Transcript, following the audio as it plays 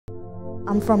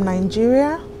I'm from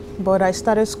Nigeria, but I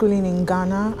started schooling in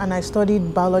Ghana and I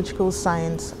studied biological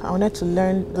science. I wanted to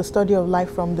learn the study of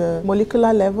life from the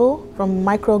molecular level, from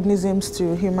microorganisms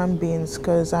to human beings,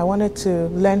 because I wanted to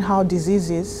learn how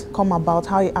diseases come about,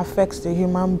 how it affects the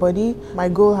human body. My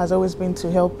goal has always been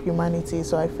to help humanity,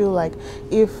 so I feel like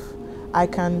if I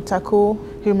can tackle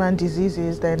human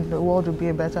diseases, then the world will be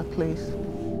a better place.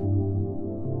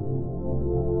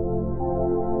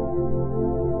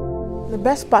 The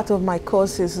best part of my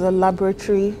course is the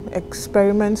laboratory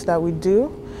experiments that we do.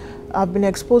 I've been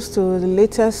exposed to the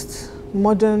latest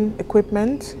modern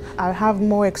equipment. I have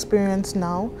more experience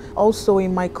now. Also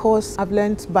in my course, I've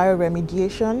learned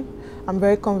bioremediation. I'm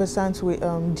very conversant with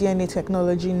DNA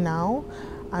technology now,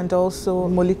 and also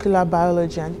molecular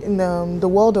biology. And in the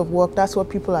world of work, that's what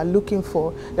people are looking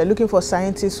for. They're looking for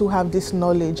scientists who have this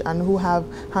knowledge and who have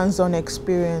hands-on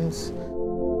experience.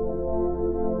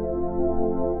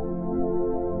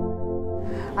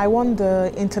 I won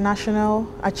the International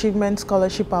Achievement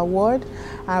Scholarship Award.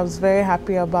 I was very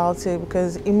happy about it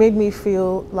because it made me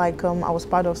feel like I was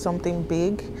part of something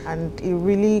big, and it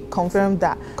really confirmed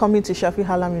that coming to Sheffield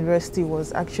Hallam University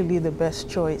was actually the best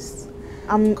choice.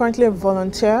 I'm currently a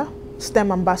volunteer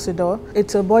STEM ambassador.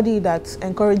 It's a body that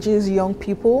encourages young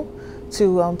people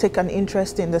to take an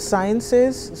interest in the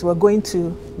sciences. So we're going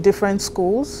to different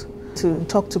schools to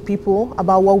talk to people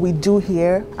about what we do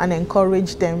here and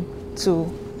encourage them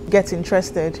to get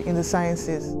interested in the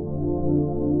sciences.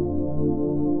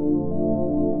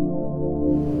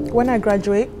 When I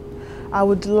graduate, I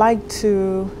would like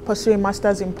to pursue a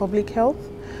master's in public health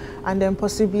and then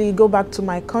possibly go back to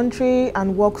my country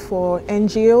and work for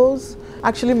NGOs.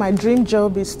 Actually, my dream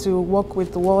job is to work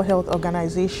with the World Health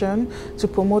Organization to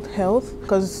promote health,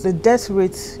 because the death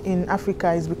rate in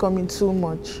Africa is becoming too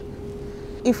much.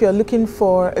 If you're looking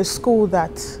for a school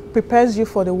that prepares you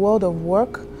for the world of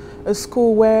work, a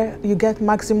school where you get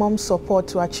maximum support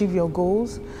to achieve your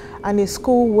goals, and a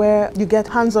school where you get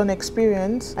hands-on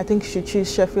experience, I think you should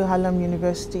choose Sheffield Hallam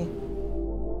University.